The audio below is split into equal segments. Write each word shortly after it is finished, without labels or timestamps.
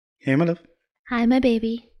Hey, my love. Hi, my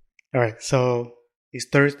baby. All right, so it's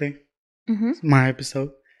Thursday. Mm-hmm. It's my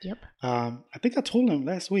episode. Yep. I think I told him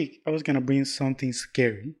last week I was gonna bring something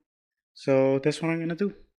scary, so that's what I'm gonna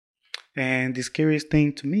do. And the scariest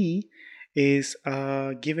thing to me is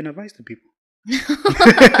giving advice to people.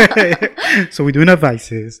 So we're doing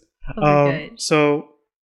advices. Oh, good. So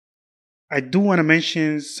I do want to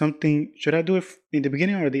mention something. Should I do it in the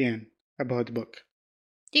beginning or the end about the book?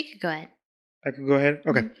 You could go ahead. I could go ahead.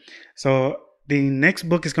 Okay. Mhm. So the next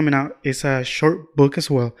book is coming out. It's a short book as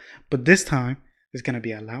well, but this time it's gonna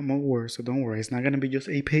be a lot more words. So don't worry. It's not gonna be just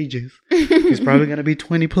 8 pages. It's probably gonna be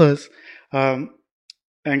 20 plus. I'm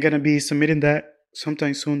gonna be submitting that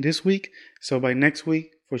sometime soon this week. So by next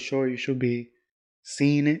week, for sure, you should be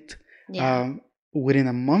seeing it. Yeah. Within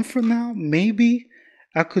a month from now, maybe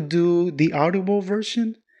I could do the audible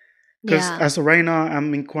version. Because Yeah. as of right now,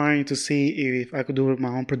 I'm inquiring to see if I could do my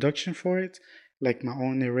own production for it, like my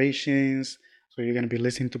own narrations. So you're gonna be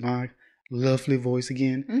listening to my lovely voice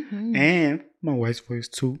again, Mm-hmm. and my wife's voice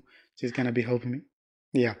too. She's gonna be helping me.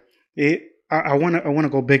 Yeah, I wanna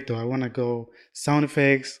go big though. I wanna go sound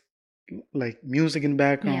effects, like music in the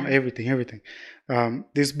background, Yeah. everything.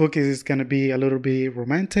 This book is gonna be a little bit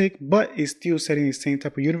romantic, but it's still set in the same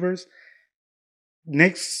type of universe.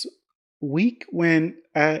 Next week when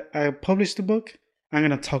I publish the book, I'm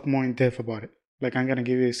gonna talk more in depth about it. Like I'm gonna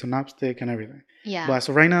give you a synopsis and everything. Yeah. But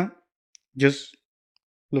so right now, just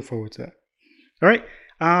look forward to that. All right.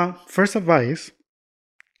 First advice.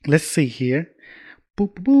 Let's see here.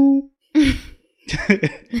 Boop, boop, boop.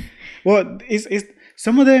 Well, it's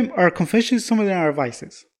some of them are confessions, some of them are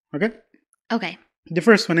advices. Okay. Okay. The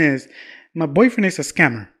first one is my boyfriend is a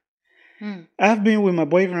scammer. Mm. I've been with my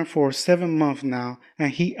boyfriend for 7 months now,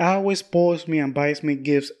 and he always spoils me and buys me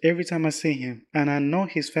gifts every time I see him. And I know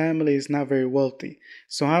his family is not very wealthy,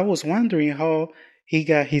 so I was wondering how he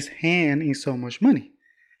got his hand in so much money.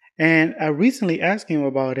 And I recently asked him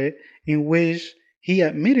about it, in which he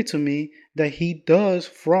admitted to me that he does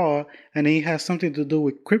fraud and it has something to do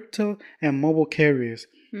with crypto and mobile carriers.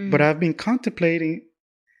 But Mm. I have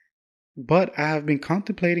been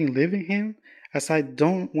contemplating leaving him as I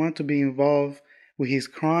don't want to be involved with his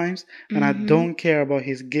crimes and I Mm-hmm. don't care about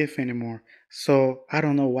his gift anymore. So I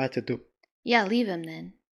don't know what to do. Yeah, leave him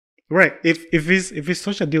then. Right. If it's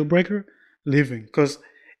such a deal breaker, leave him. Because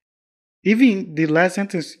even the last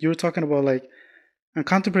sentence you were talking about, like, I'm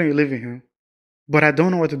contemplating leaving him, but I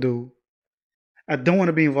don't know what to do. I don't want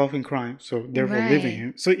to be involved in crime, so therefore leaving Right.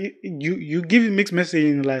 him. So you give mixed message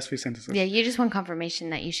in the last few sentences. Yeah, you just want confirmation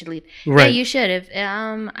that you should leave. Yeah, Right. you should. If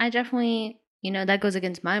I definitely, that goes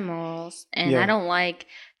against my morals, and I Yeah. don't like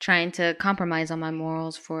trying to compromise on my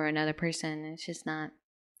morals for another person. It's just not.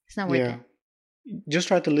 It's not worth Yeah. Just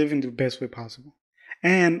try to live in the best way possible.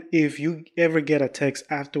 And if you ever get a text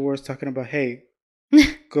afterwards talking about, hey,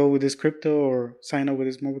 it. go with this crypto or sign up with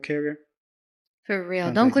this mobile carrier. For real.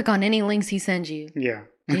 Don't Don't take click on any links he sends you. Yeah.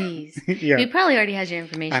 Please. Yeah. He probably already has your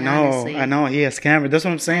information, I know. honestly. I know. He a scammer. That's what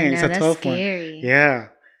I'm I saying. know, It's a that's tough scary. one. Yeah.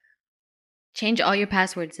 Change all your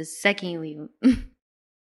passwords the second you leave.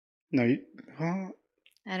 No,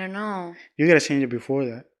 I don't know. you gotta change it before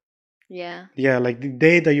that. Yeah. Yeah, like the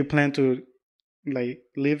day that you plan to like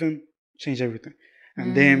leave him, change everything.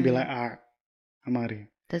 And then be like, all right, I'm out of here.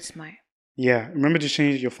 That's smart. Yeah. Remember to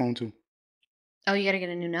change your phone too. Oh, you gotta get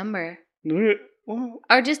a new number. Well,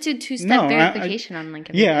 Or just do two-step No, verification on like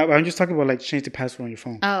yeah, I'm just talking about like change the password on your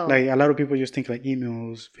phone. Oh. Like a lot of people just think like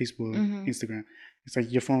emails, Facebook, Mhm. Instagram. It's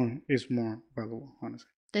like your phone is more valuable, honestly.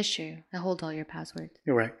 That's true. I hold all your passwords.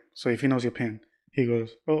 You're right. So if he knows your PIN, he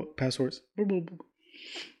goes, oh, passwords. Boop, boop, boop.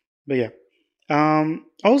 But yeah.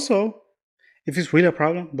 Also, if it's really a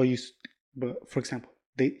problem, but for example,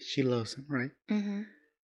 she loves him, right? Mm-hmm.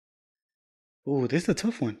 Oh, this is a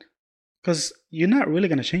tough one, because you're not really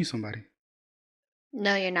gonna change somebody.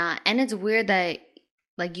 No, you're not. And it's weird that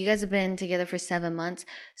like you guys have been together for 7 months,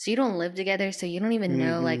 so you don't live together, so you don't even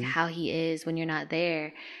know like Mhm. how he is when you're not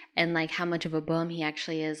there, and like how much of a bum he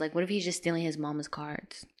actually is. Like, what if he's just stealing his mama's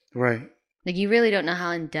cards? Right. Like, you really don't know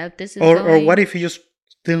how in depth this is Or going. what if he just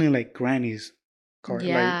stealing like granny's card?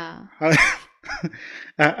 Yeah. Like,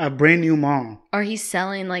 a brand new mom. Or he's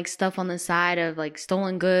selling like stuff on the side of like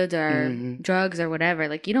stolen goods or Mhm. drugs or whatever.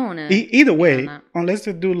 Like, you don't want to. Either way, that. unless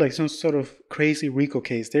they do like some sort of crazy RICO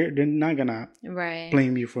case, they're not gonna Right.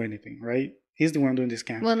 blame you for anything, right? He's the one doing this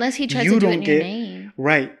scam. Well, unless he tries You to do it don't in your get- name.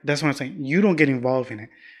 Right. That's what I'm saying. You don't get involved in it.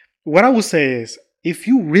 What I would say is, if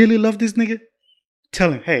you really love this nigga,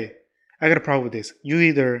 tell him, hey, I got a problem with this. You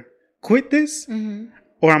either quit this Mm-hmm.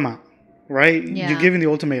 or I'm out. Right? Yeah. You're giving the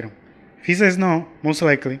ultimatum. If he says no, most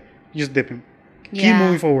likely, just dip him. Keep Yeah.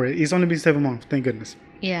 moving forward. It's only been 7 months. Thank goodness.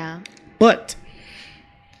 Yeah. But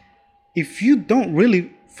if you don't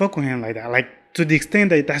really fuck with him like that, like to the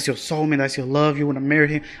extent that that's your soulmate, that's your love, you want to marry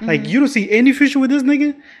him, like you don't see any future with this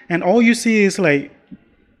nigga, and all you see is like,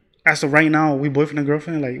 as of right now, we boyfriend and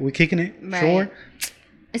girlfriend, like we kicking it, Right. sure.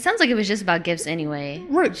 It sounds like it was just about gifts anyway.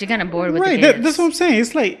 Right. She kind of bored with Right, the gifts. that's what I'm saying.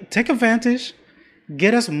 It's like, take advantage,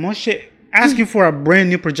 get us more shit. Asking for a brand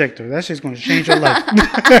new projector. That shit's gonna change your life.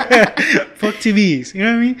 Fuck TVs. You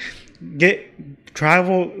know what I mean?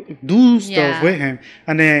 Travel, do stuff with him,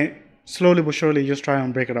 and then slowly but surely just try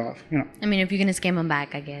and break it off. You know. I mean, if you're gonna scam him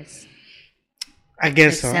back, I guess. I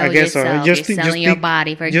guess Like, so. I guess so. You're selling your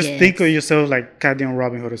body for just gifts. think of yourself like goddamn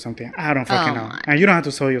Robin Hood or something. I don't fucking know. And you don't have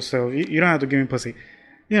to sell yourself. You don't have to give me pussy.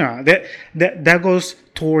 You know that goes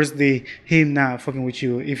towards the him not fucking with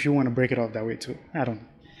you if you want to break it off that way too. I don't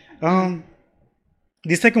know.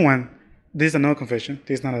 The second one, this is another confession.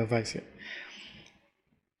 This is not advice yet.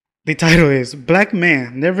 The title is Black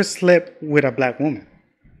Man Never Slept with a Black Woman.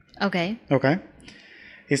 Okay. Okay.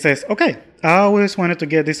 He says, okay, I always wanted to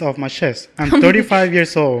get this off my chest. I'm 35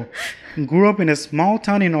 years old. Grew up in a small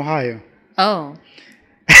town in Ohio. Oh.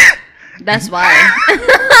 That's why.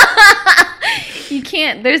 You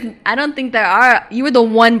can't, I don't think there are, you were the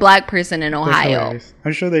one black person in Ohio.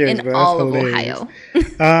 I'm sure there is, in but all that's of hilarious.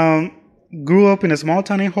 Ohio. Grew up in a small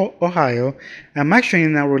town in Ohio. I'm actually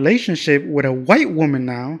in a relationship with a white woman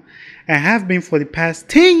now and have been for the past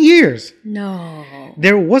 10 years. No.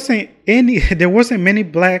 There wasn't many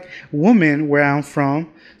black women where I'm from,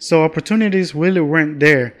 so opportunities really weren't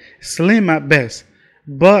there. Slim at best.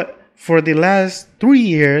 But for the last 3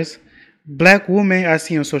 years, black women I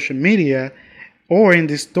see on social media or in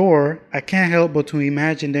the store, I can't help but to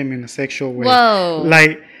imagine them in a sexual way. Whoa.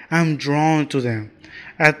 Like, I'm drawn to them.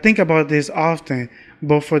 I think about this often,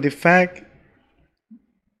 but for the fact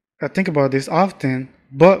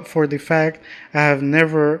I have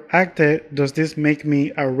never acted, does this make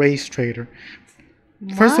me a race traitor?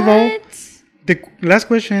 First of all, the last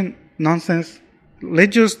question, nonsense.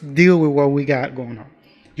 Let's just deal with what we got going on.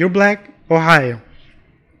 You're black, Ohio.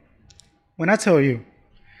 When I tell you,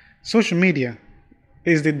 social media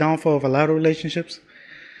is the downfall of a lot of relationships.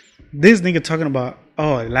 This nigga talking about,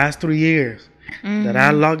 the last 3 years that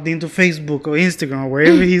I logged into Facebook or Instagram or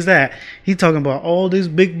wherever he's at. He talking about all these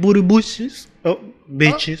big booty bushes.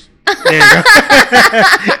 Bitches. There you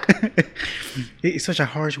go. It's such a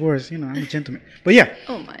harsh word. You know, I'm a gentleman. But yeah,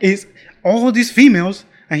 it's all these females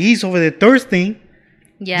and he's over there thirsting.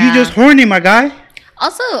 Yeah. You just horny, my guy.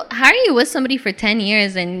 Also, how are you with somebody for 10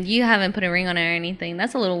 years and you haven't put a ring on it or anything?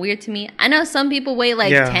 That's a little weird to me. I know some people wait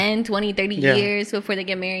 10, 20, 30 years before they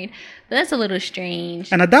get married, but that's a little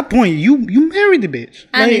strange. And at that point, you married the bitch.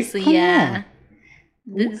 Honestly, like, yeah.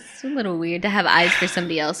 It's a little weird to have eyes for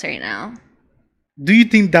somebody else right now. Do you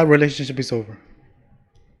think that relationship is over?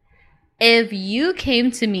 If you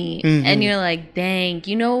came to me and you're like, dang,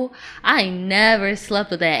 I never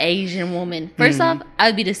slept with an Asian woman. First off,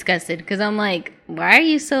 I'd be disgusted because I'm like, why are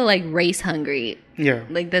you so race hungry? Yeah.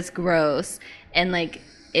 That's gross and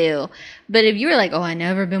ew. But if you were like, I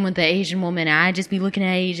never been with an Asian woman, I just be looking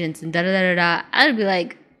at Asians and da-da-da-da-da, I'd be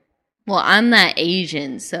like, well, I'm not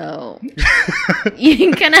Asian, so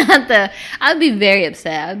you kind of have to, I'd be very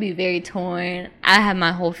upset. I'd be very torn. I have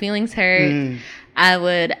my whole feelings hurt. I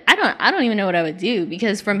don't even know what I would do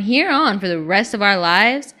because from here on, for the rest of our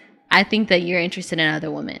lives, I think that you're interested in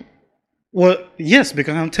other women. Well, yes,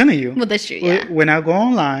 because I'm telling you. Well, that's true, yeah. When I go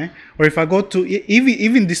online or if I go to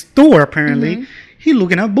even the store, apparently, he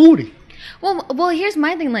looking at booty. Well, here's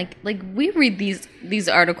my thing. We read these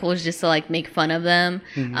articles just to make fun of them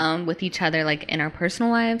with each other, in our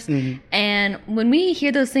personal lives. And when we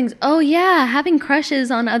hear those things, having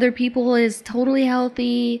crushes on other people is totally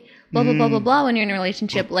healthy. Blah blah blah blah blah. When you're in a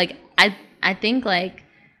relationship, I think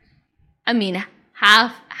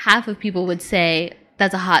half of people would say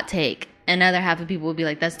that's a hot take, and other half of people would be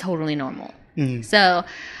like that's totally normal. So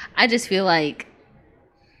I just feel like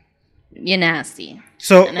you're nasty.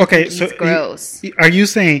 So okay, so gross. Are you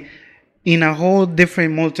saying in a whole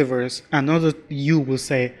different multiverse, another you will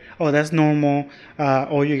say, "Oh, that's normal.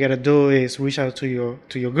 All you gotta do is reach out to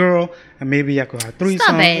your girl, and maybe I could have threesome."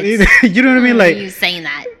 Stop it. You know what I mean? You saying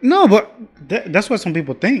that? No, but that's what some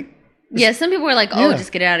people think. Yeah, some people are like,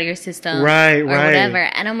 just get it out of your system, right, or whatever.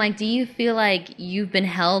 And I'm like, do you feel like you've been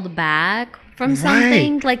held back from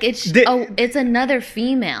something? It's another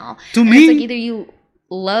female. To me, it's either you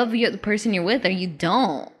love the person you're with or you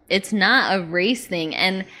don't. It's not a race thing.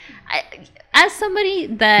 And as somebody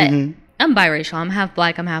that I'm biracial, I'm half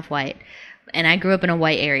black, I'm half white, and I grew up in a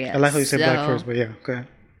white area. I like how you said black first, but yeah, okay.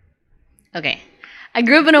 Okay, I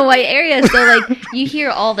grew up in a white area, so you hear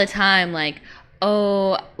all the time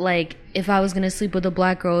oh, like, if I was gonna sleep with a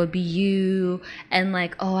black girl, it'd be you. And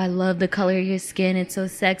like, oh, I love the color of your skin. It's so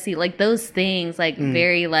sexy. Like those things, like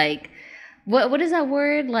very like, what is that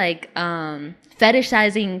word? Like,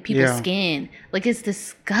 fetishizing people's skin. Like, it's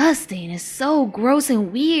disgusting. It's so gross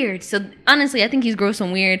and weird. So honestly, I think he's gross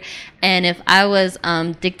and weird. And if I was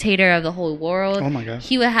dictator of the whole world, oh my God,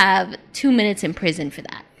 he would have 2 minutes in prison for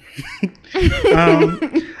that.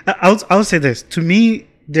 I'll say this. To me,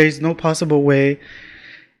 there is no possible way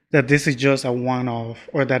that this is just a one-off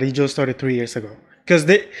or that he just started 3 years ago. Because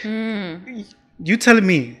you telling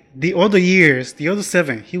me the other years, the other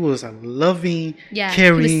 7, he was a loving,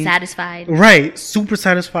 caring, he was satisfied. Right, super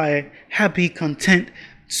satisfied, happy, content.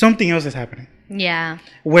 Something else is happening. Yeah.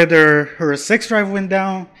 Whether her sex drive went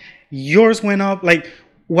down, yours went up, like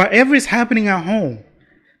whatever is happening at home,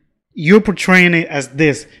 you're portraying it as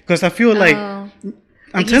this. Because I feel like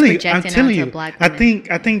I'm telling you. I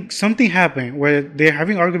think something happened where they're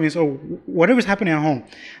having arguments or whatever's happening at home,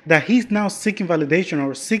 that he's now seeking validation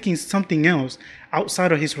or seeking something else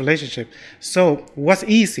outside of his relationship. So what's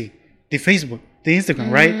easy? The Facebook, the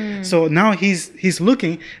Instagram, right? So now he's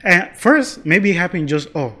looking. At first, maybe it happened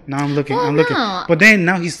just now I'm looking, looking. But then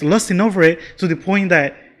now he's lusting over it to the point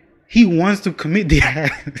that he wants to commit the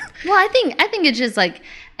act. Well, I think it's just like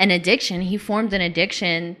an addiction. He formed an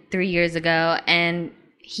addiction 3 years ago, and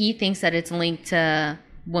he thinks that it's linked to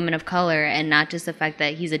women of color and not just the fact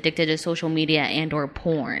that he's addicted to social media and or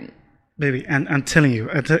porn. Baby, and I'm telling you,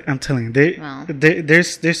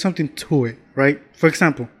 there's something to it, right? For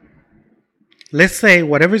example, let's say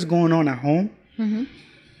whatever's going on at home,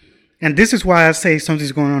 and this is why I say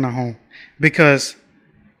something's going on at home, because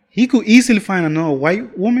he could easily find another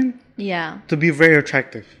white woman to be very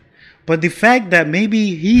attractive. But the fact that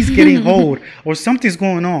maybe he's getting hold or something's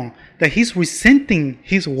going on, that he's resenting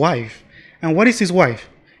his wife. And what is his wife?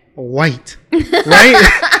 White. Right?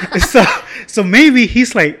 So maybe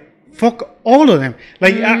he's like, fuck all of them.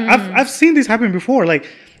 Like, I've seen this happen before. Like,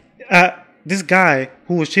 this guy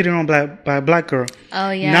who was cheating on by a black girl. Oh,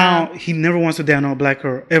 yeah. Now he never wants to date another black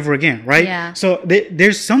girl ever again, right? Yeah. So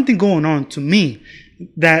there's something going on to me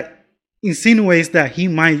that insinuates that he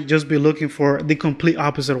might just be looking for the complete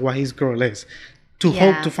opposite of what his girl is, to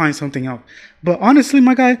hope to find something else. But honestly,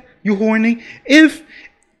 my guy, you horny.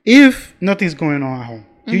 If nothing's going on at home,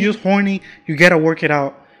 you're just horny. You gotta work it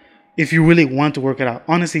out. If you really want to work it out,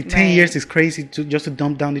 honestly, 10 years is crazy to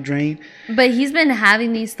dump down the drain. But he's been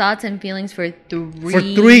having these thoughts and feelings for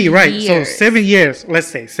 3 right? years. So 7 years, let's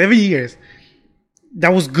say 7 years.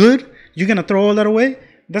 That was good. You're gonna throw all that away?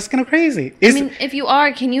 That's kind of crazy. I mean, if you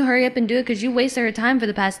are, can you hurry up and do it? Because you wasted her time for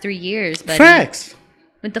the past 3 years. Buddy. Facts.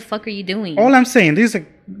 What the fuck are you doing? All I'm saying, this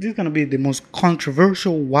is gonna be the most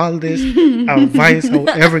controversial, wildest advice I will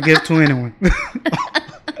ever give to anyone.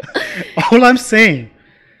 All I'm saying,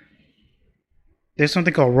 there's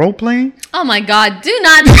something called role playing. Oh my God! Do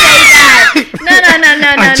not say that.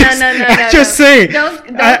 No. I'm just saying.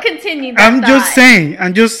 Don't continue.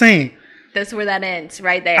 I'm just saying. That's where that ends,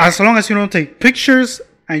 right there. As long as you don't take pictures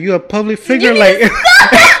and you're a public figure, like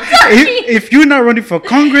if you're not running for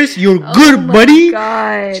Congress, you're good, buddy.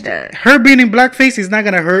 God. Her being in blackface is not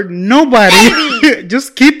gonna hurt nobody.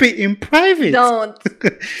 Just keep it in private. Don't.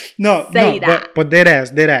 No. But dead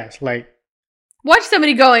ass. Like, watch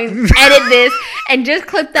somebody go and edit this and just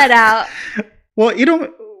clip that out. Well,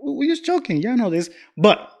 we're just joking. Y'all know this.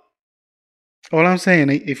 But all I'm saying,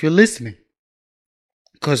 if you're listening,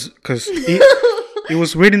 because it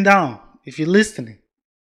was written down. If you're listening,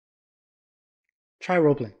 try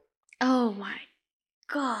roleplay. Oh my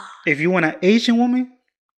God. If you want an Asian woman,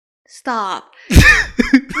 stop.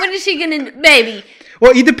 What is she gonna, baby?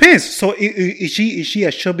 Well, it depends. So is she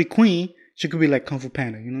a chubby queen? She could be like Kung Fu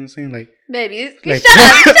Panda. You know what I'm saying? Like, baby, like,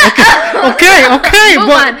 shut up. Okay. Move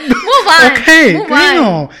on. Okay, Move damn.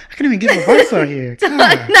 on. I can't even give advice out here.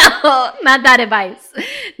 No, not that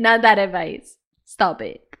advice. Stop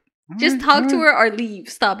it. Just talk to her or leave.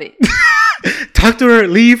 Stop it. Talk to her,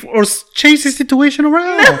 leave, or change the situation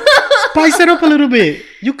around. Spice it up a little bit.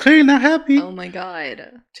 You clearly not happy. Oh my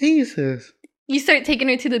God. Jesus. You start taking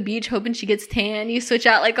her to the beach hoping she gets tan. You switch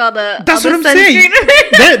out like all the That's all what the I'm saying.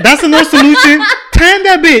 That's another solution. Tan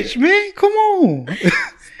that bitch, man. Come on.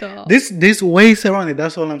 Stop. This ways around it.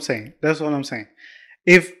 That's all I'm saying.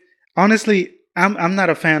 If honestly, I'm not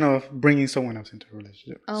a fan of bringing someone else into a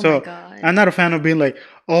relationship. Oh so my God. I'm not a fan of being like,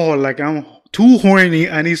 oh, like I'm too horny.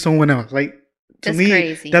 I need someone else. Like, to That's me,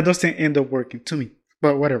 crazy. that doesn't end up working to me.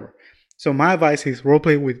 But whatever. So my advice is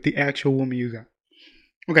roleplay with the actual woman you got.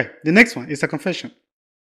 Okay, the next one is a confession.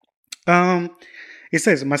 It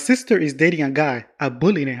says, my sister is dating a guy I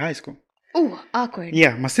bullied in high school. Oh, awkward.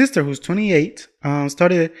 Yeah, my sister, who's 28,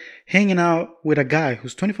 started hanging out with a guy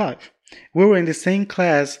who's 25. We were in the same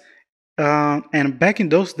class, and back in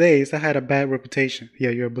those days, I had a bad reputation. Yeah,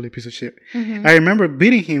 you're a bully piece of shit. Mm-hmm. I remember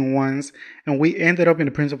beating him once, and we ended up in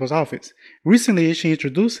the principal's office. Recently, she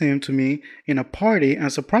introduced him to me in a party,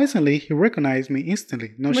 and surprisingly, he recognized me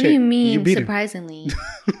instantly. No What shit. do you mean, beat him. surprisingly?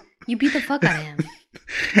 You beat the fuck out of him.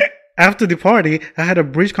 After the party, I had a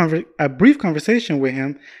brief conversation with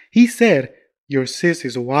him. He said, "Your sis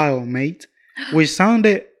is wild, mate," which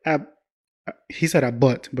sounded, he said a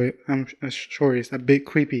butt, but I'm sure it's a bit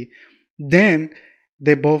creepy. Then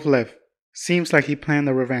they both left. Seems like he planned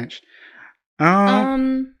a revenge.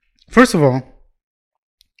 First of all,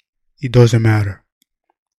 it doesn't matter.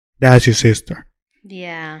 That's your sister.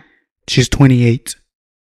 Yeah. She's 28.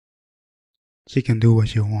 She can do what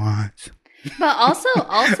she wants. But also,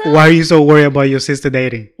 why are you so worried about your sister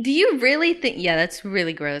dating? Do you really think? Yeah, that's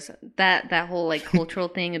really gross. That whole like cultural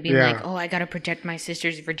thing of being like, oh, I gotta protect my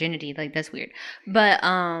sister's virginity. Like that's weird. But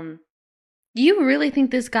do you really think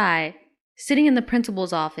this guy sitting in the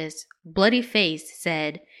principal's office, bloody faced,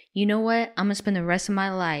 said, "You know what? I'm gonna spend the rest of my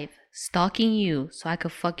life stalking you so I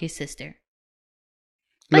could fuck your sister"?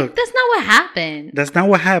 Like, look, that's not what happened. That's not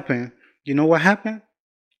what happened. You know what happened?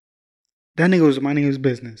 That nigga was minding his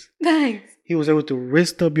business. Thanks. He was able to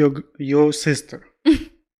wrist up your sister.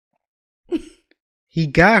 He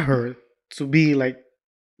got her to be like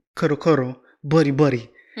cuddle, buddy.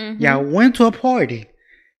 Mm-hmm. Y'all went to a party.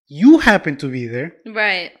 You happened to be there.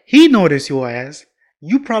 Right. He noticed your ass.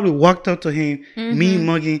 You probably walked up to him, mean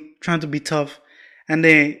mugging, trying to be tough. And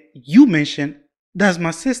then you mentioned, "That's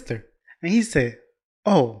my sister." And he said,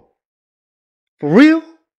 "Oh, for real?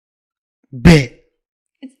 Bet."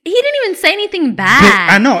 He didn't even say anything bad.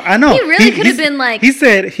 I know. He really could have been like... He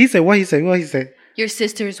said, what he said? Your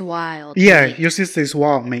sister's wild. Yeah, mate. Your sister is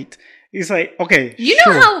wild, mate. It's like, okay, you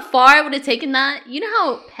know how far I would have taken that? You know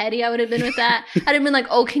how petty I would have been with that? I'd have been like,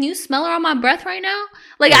 "Oh, can you smell her on my breath right now?"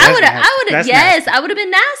 Like, I would have, yes, nasty. I would have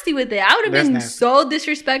been nasty with it. I would have been nasty. So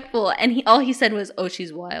disrespectful. And all he said was, "Oh,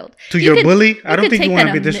 she's wild." To your bully? I don't think you want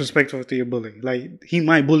to be disrespectful to your bully. Like, he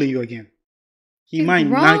might bully you again. He might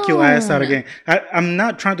knock your ass out again. I'm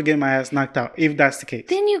not trying to get my ass knocked out, if that's the case.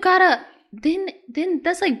 Then you gotta, then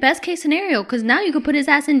that's like best case scenario, because now you could put his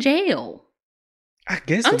ass in jail. I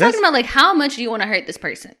guess I'm talking about like, how much do you want to hurt this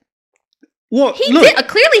person? Well,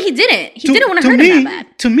 clearly he didn't. He didn't want to hurt him that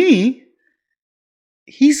bad. To me,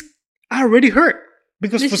 he's already hurt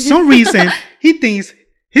because for some reason he thinks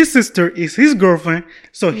his sister is his girlfriend,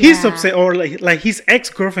 so he's upset, or like his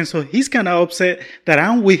ex-girlfriend, so he's kind of upset that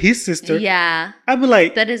I'm with his sister. Yeah, I'd be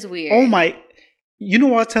like, that is weird. Oh my, you know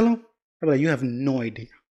what I tell him? I'd be like, you have no idea.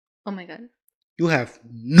 Oh my god, you have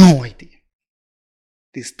no idea.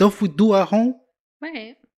 The stuff we do at home.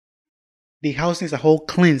 Right. The house needs a whole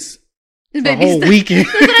cleanse. For a whole weekend.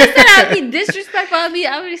 That's what I said. I'd be disrespectful. I'd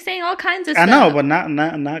be saying all kinds of stuff. I know, but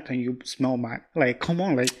not can you smell my, like, come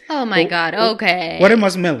on, like. Oh my god, okay. What am I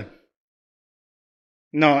smelling?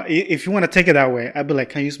 No, if you want to take it that way, I'd be like,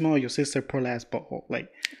 can you smell your sister poor ass butthole? Like,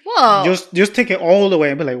 whoa. Just take it all the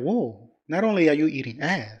way and be like, whoa, not only are you eating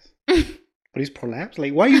ass, but it's prolapse.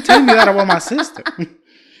 Like, why are you telling me that about my sister?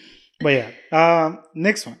 But yeah,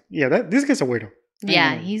 next one. Yeah, this guy's a weirdo.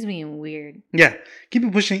 Yeah, he's being weird. Yeah, keep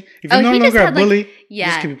it pushing. If you're no longer a bully,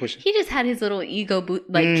 just keep it pushing. He just had his little ego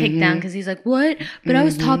kicked down because he's like, "What? But I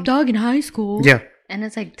was top dog in high school." Yeah, and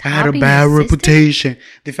it's like, I had a bad reputation.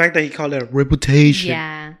 The fact that he called it a reputation,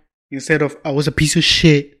 yeah, instead of I was a piece of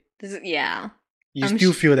shit. You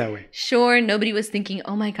still feel that way. Sure, nobody was thinking,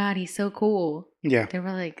 "Oh my god, he's so cool." Yeah, they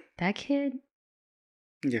were like, "That kid,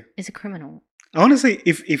 is a criminal." Honestly,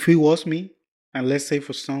 if he was me. And let's say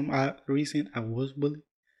for some reason I was bullied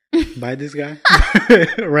by this guy,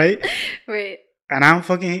 right? Right. And I'm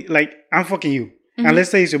fucking you. Mm-hmm. And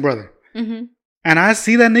let's say it's your brother. Mm-hmm. And I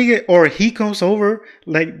see that nigga, or he comes over,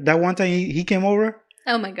 like that one time he came over.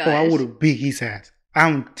 Oh my god! Oh, I would have beat his ass.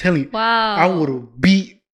 I'm telling you. Wow. I would have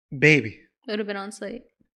beat baby. It would have been on site.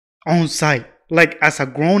 On site. Like as a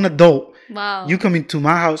grown adult. Wow. You come into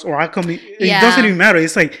my house or I come in. It doesn't even matter.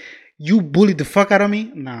 It's like you bullied the fuck out of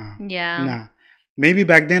me. Nah. Yeah. Nah. Maybe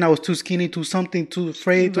back then I was too skinny, too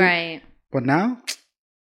afraid. Right. But now,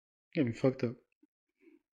 get me fucked up.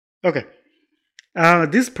 Okay.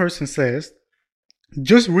 This person says,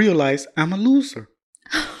 just realize I'm a loser.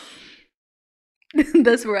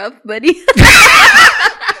 That's rough, buddy.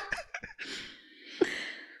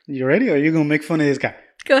 You ready, or are you going to make fun of this guy?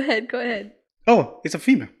 Go ahead. Oh, it's a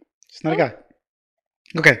female. It's not a guy.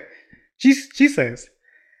 Okay. She says,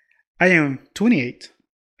 I am 28.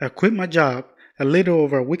 I quit my job a little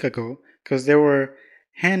over a week ago because there were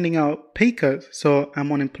handing out pay cuts, so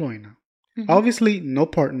I'm unemployed now. Mm-hmm. Obviously, no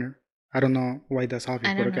partner. I don't know why that's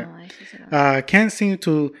obvious, I but don't okay. know why she said that. Can't seem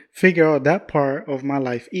to figure out that part of my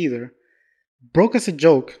life either. Broke as a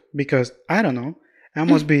joke because I don't know. I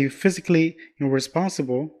must be physically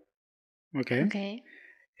irresponsible. Okay. Okay.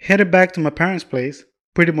 Headed back to my parents' place.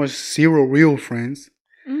 Pretty much zero real friends.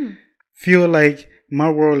 Mm. Feel like my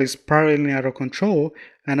world is spiraling out of control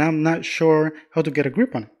and I'm not sure how to get a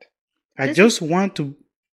grip on it. I This just want to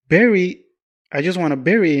bury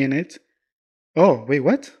in it. Oh, wait,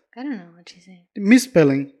 what? I don't know what she's saying.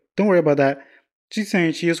 Misspelling. Don't worry about that. She's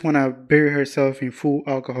saying she just want to bury herself in full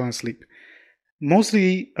alcohol and sleep.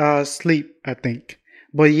 Mostly sleep, I think.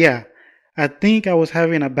 But yeah, I think I was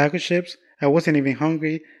having a bag of chips. I wasn't even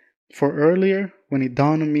hungry for earlier when it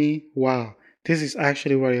dawned on me, wow, this is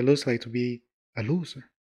actually what it looks like to be a loser.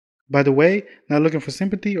 By the way, not looking for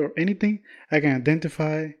sympathy or anything I can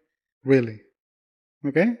identify really.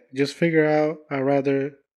 Okay? Just figure out I'd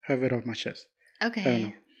rather have it off my chest. I don't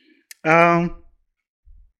Okay. know.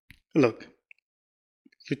 Look,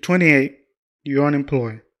 you're 28, you're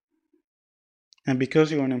unemployed. And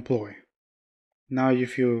because you're unemployed, now you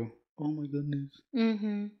feel, oh my goodness,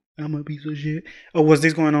 Mm-hmm. I'm a piece of shit. Or was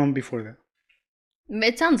this going on before that?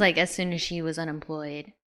 It sounds like as soon as she was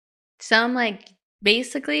unemployed. Sound like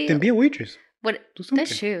basically Then be a waitress. what Do something.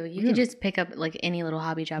 that's true. You Yeah. could just pick up like any little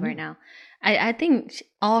hobby job right Yeah. now. I think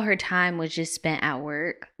all her time was just spent at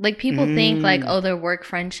work. Like people think like, oh, their work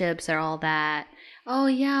friendships are all that. Oh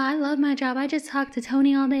yeah, I love my job. I just talk to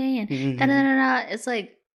Tony all day and da da da da. It's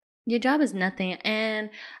like your job is nothing, and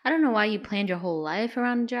I don't know why you planned your whole life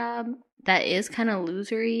around a job. That is kind of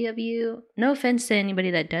losery of you. No offense to anybody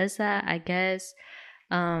that does that, I guess.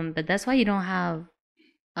 But that's why you don't have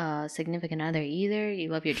a significant other either. You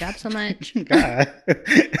love your job so much. God.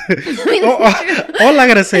 mean, all I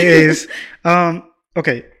gotta say is,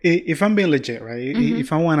 okay, if I'm being legit, right? Mhm.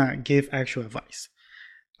 If I wanna give actual advice,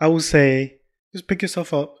 I would say just pick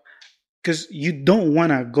yourself up because you don't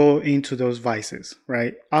wanna go into those vices,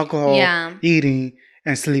 right? Alcohol, Yeah. eating,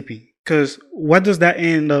 and sleeping. Because what does that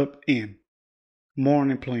end up in? More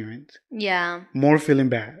unemployment, Yeah. more feeling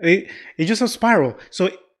bad. It's just a spiral. So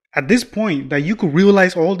at this point that you could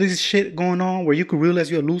realize all this shit going on, where you could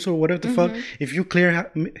realize you're a loser or whatever the fuck, if you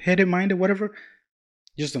clear-headed minded, whatever,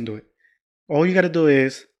 just don't do it. All you gotta do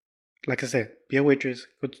is, like I said, be a waitress,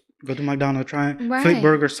 go to McDonald's, try and flip Right.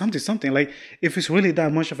 burgers, something. Like if it's really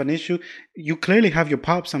that much of an issue, you clearly have your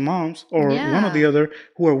pops and moms or one or the Yeah. other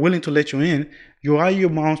who are willing to let you in. You are at your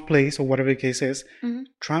mom's place or whatever the case is. Mhm.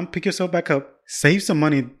 Try and pick yourself back up. Save some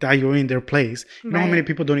money that you're in their place. You know how many Right.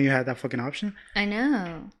 people don't even have that fucking option? I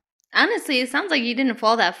know. Honestly, it sounds like you didn't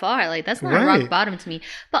fall that far. Like that's not Right. rock bottom to me.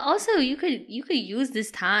 But also, you could use this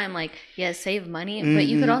time, like, yeah, save money, but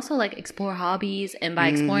you could Mhm. also like explore hobbies, and by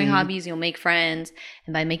exploring Mhm. hobbies, you'll make friends,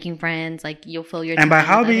 and by making friends, like you'll fill your And time by with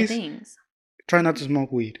other hobbies- things. Try not to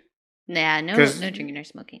smoke weed. Yeah, no 'Cause- drinking or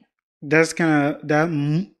smoking. That's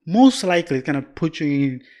most likely gonna put you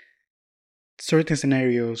in certain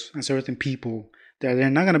scenarios and certain people that they're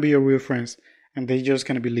not gonna be your real friends, and they're just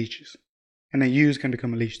gonna be leeches, and then you can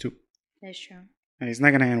become a leech too, That's true. and it's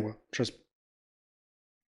not gonna end well. Trust me.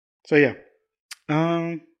 So yeah,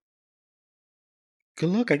 good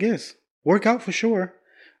luck, I guess. Work out for sure.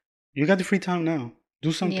 You got the free time now.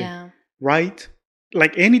 Do something. Yeah. Right?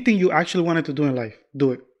 Like anything you actually wanted to do in life,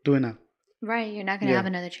 do it. Do it now. Right. You're not gonna Yeah. have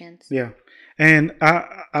another chance. Yeah, and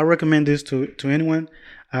I recommend this to anyone.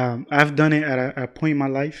 I've done it at a point in my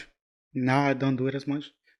life. Now I don't do it as much,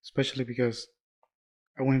 especially because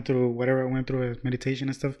I went through whatever I went through as meditation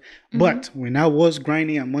and stuff. Mhm. But when I was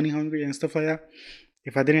grinding and money hungry and stuff like that,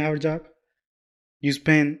 if I didn't have a job, you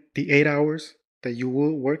spend the 8 hours that you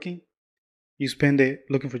were working, you spend it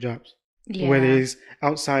looking for jobs. Yeah. Whether it's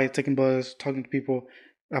outside, taking bus, talking to people,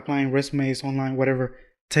 applying resumes online, whatever.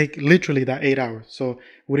 Take literally that 8 hours. So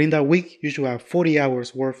within that week, you should have 40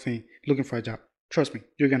 hours worth thing looking for a job. Trust me,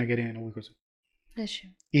 you're gonna get it in a week or two. That's true.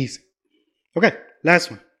 Easy. Okay,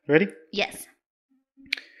 last one. Ready? Yes.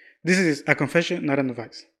 This is a confession, not an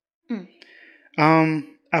advice. Mm.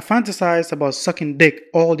 I fantasize about sucking dick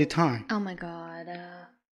all the time, Oh my god.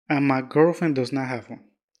 and my girlfriend does not have one.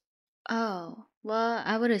 Oh, well,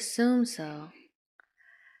 I would assume so.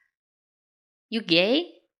 You gay?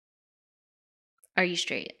 Are you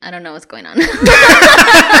straight? I don't know what's going on.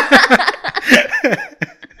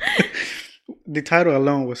 The title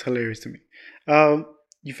alone was hilarious to me.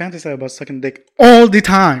 You fantasize about sucking dick all the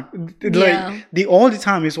time. Yeah. Like the all the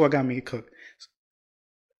time is what got me cooked.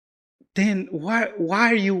 Then why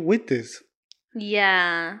are you with this?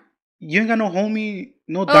 Yeah. You ain't got no homie,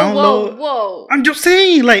 no Oh, download. whoa. I'm just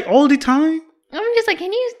saying, like all the time. I'm just like,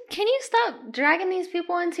 can you stop dragging these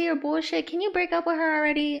people into your bullshit? Can you break up with her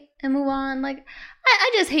already and move on? Like,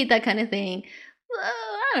 I just hate that kind of thing.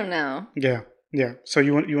 I don't know. Yeah. So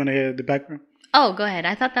you want to hear the background? Oh, go ahead.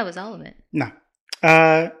 I thought that was all of it. No.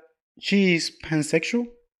 She's pansexual.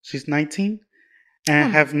 She's 19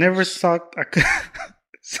 and have never sucked.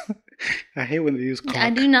 I hate when they use cock. I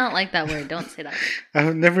do not like that word. Don't say that. I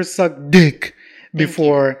have never sucked dick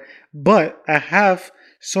before, but I have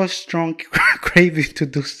such strong craving to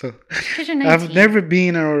do so. I've never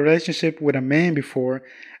been in a relationship with a man before.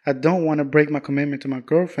 I don't want to break my commitment to my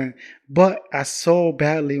girlfriend, but I so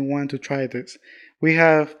badly want to try this. We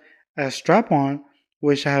have a strap-on,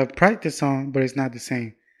 which I have practiced on, but it's not the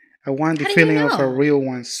same. I want the feeling of a real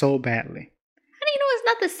one so badly. How do you know it's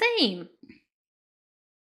not the same?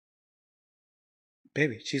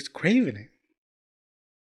 Baby, she's craving it.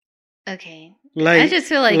 Okay. Like, I just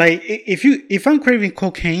feel like if I'm craving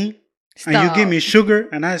cocaine and you give me sugar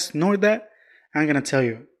and I snort that, I'm gonna tell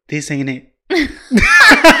you this ain't it.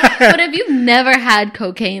 But if you've never had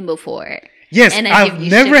cocaine before, yes, and I've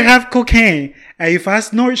never had cocaine, and if I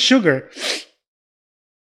snort sugar,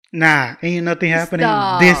 nah, ain't nothing happening.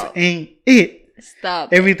 Stop. This ain't it.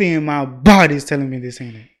 Stop. Everything in my body is telling me this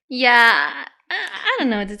ain't it. Yeah, I don't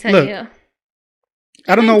know what to tell you.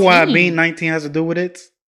 I don't know why being 19 has to do with it.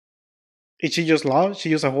 Is she just lost? She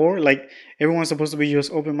just a whore? Like, everyone's supposed to be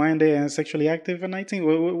just open-minded and sexually active at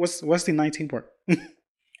 19? What's the 19 part? I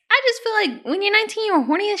just feel like when you're 19, you're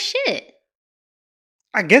horny as shit.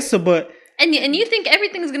 I guess so, but... And you think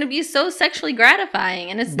everything's going to be so sexually gratifying,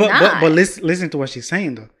 and it's not. But listen to what she's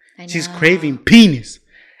saying, though. She's craving penis.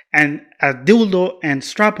 And a dildo and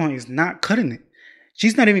strap-on is not cutting it.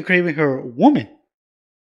 She's not even craving her woman.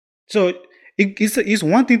 So, it's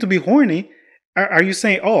one thing to be horny. Are you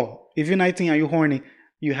saying, if you're 19 and you're horny,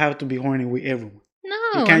 you have to be horny with everyone? No,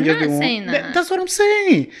 I'm not saying that. That's what I'm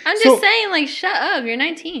saying. I'm just saying, like, shut up. You're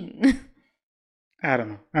 19. I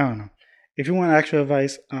don't know. If you want actual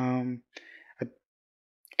advice, it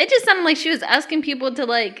just sounded like she was asking people to,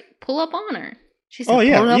 like, pull up on her. She said,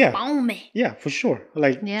 pull up on me. Yeah, for sure.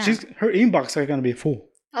 Like, her inbox are going to be full.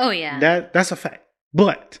 Oh, yeah. That's a fact.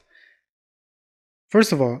 But,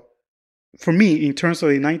 first of all, for me, in terms of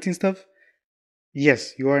the 19 stuff,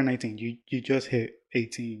 yes, you are 19. You just hit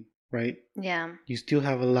 18, right? Yeah. You still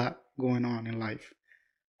have a lot going on in life.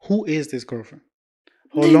 Who is this girlfriend?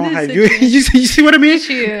 How long have you... you see what I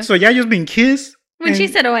mean? So y'all just been kissed? When she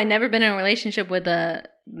said, I never been in a relationship with a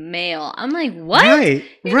male. I'm like, what? Right.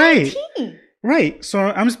 You're 19. Right. So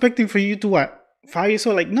I'm expecting for you to what? 5 years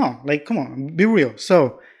old? Like, no. Like, come on. Be real.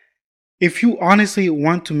 So, if you honestly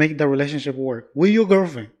want to make that relationship work with your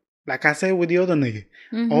girlfriend, like I said with the other nigga,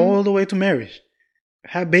 all the way to marriage,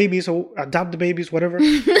 have babies or adopt the babies, whatever.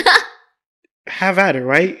 Have at it,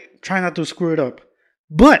 right? Try not to screw it up.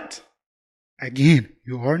 But, again,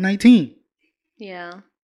 you are 19. Yeah.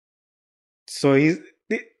 So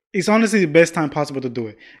it's honestly the best time possible to do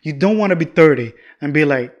it. You don't want to be 30 and be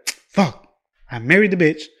like, fuck, I married the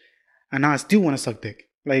bitch and now I still want to suck dick.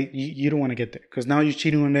 Like, you don't want to get there because now you're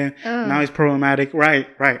cheating on them. Now it's problematic. Right.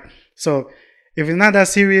 So if it's not that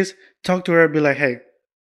serious, talk to her and be like, hey,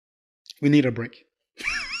 we need a break.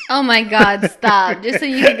 Oh my God, stop. Just so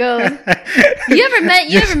you can go. You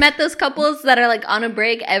ever met those couples that are like on a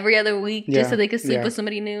break every other week just so they can sleep with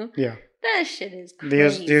somebody new? Yeah. That shit is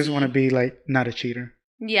crazy. They just want to be like not a cheater.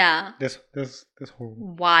 Yeah. That's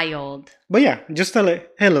horrible. Wild. But yeah, just tell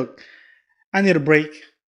it, hey look, I need a break.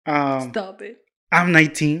 Stop it. I'm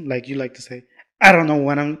 19, like you like to say. I don't know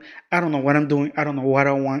what I'm doing. I don't know what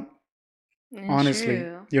I want. Honestly,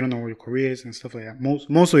 you don't know what your career is and stuff like that.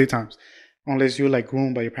 Most of the times. Unless you're like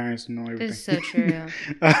groomed by your parents to know everything. This is so true.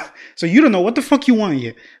 So you don't know what the fuck you want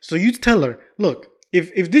yet. So you tell her, look,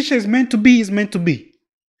 if this shit is meant to be, it's meant to be.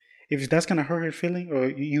 If that's gonna hurt her feeling, or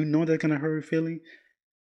you know that's gonna hurt her feeling,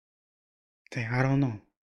 then I don't know.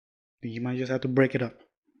 You might just have to break it up.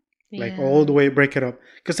 Like all the way break it up.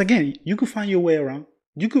 Because again, you could find your way around.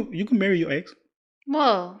 You could marry your ex.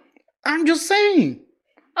 Whoa. I'm just saying.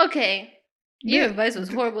 Okay. Your advice was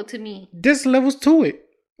horrible to me. There's levels to it.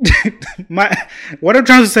 What I'm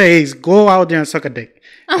trying to say is go out there and suck a dick.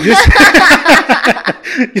 Just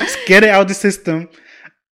get it out of the system.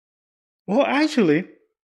 Well, actually,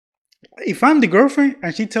 if I'm the girlfriend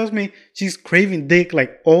and she tells me she's craving dick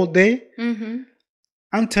like all day, I'm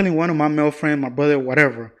telling one of my male friends, my brother,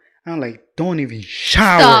 whatever, I'm like, don't even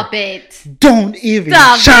shower. Stop it. Don't even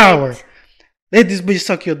shower. Let this bitch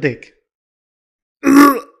suck your dick.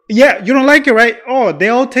 Yeah, you don't like it, right? Oh, they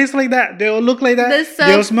all taste like that. They all look like that. So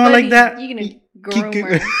they all smell funny. like that. You're gonna groom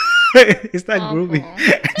her. It's not grooming.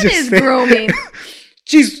 It is grooming.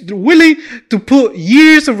 She's willing to put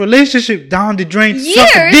years of relationship down the drain to suck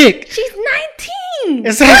a dick. She's 19.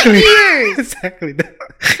 Exactly. What years? Exactly.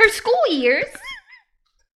 Her school years.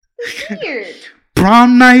 Weird.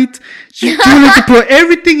 Prom night. She's willing to put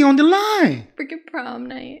everything on the line. Freaking prom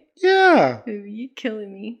night. Yeah. Ooh, you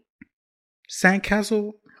killing me.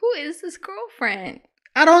 Sandcastle. Who is this girlfriend?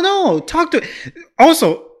 I don't know. Talk to.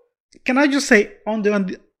 Also, can I just say on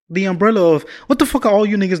the umbrella of what the fuck are all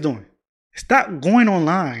you niggas doing? Stop going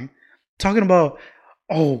online talking about,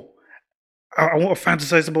 oh, I want to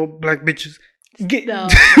fantasize about black bitches. No.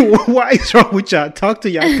 What is wrong with y'all? Talk to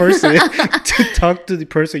your person. Talk to the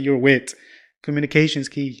person you're with. Communication is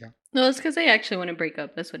key. Yeah. No, it's because they actually want to break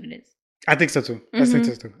up. That's what it is. I think so too. I think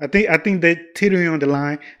so too. I think they're teetering on the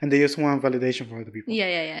line and they just want validation from other people.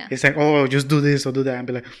 Yeah. It's like, oh, just do this or do that, and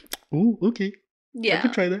be like, ooh, okay. Yeah. I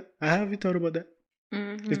could try that. I haven't thought about that.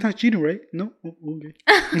 Mm-hmm. It's not cheating, right? No? Oh,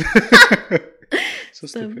 okay. So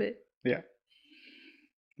stupid. Yeah.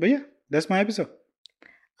 But yeah, that's my episode.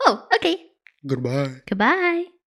 Oh, okay. Goodbye. Goodbye.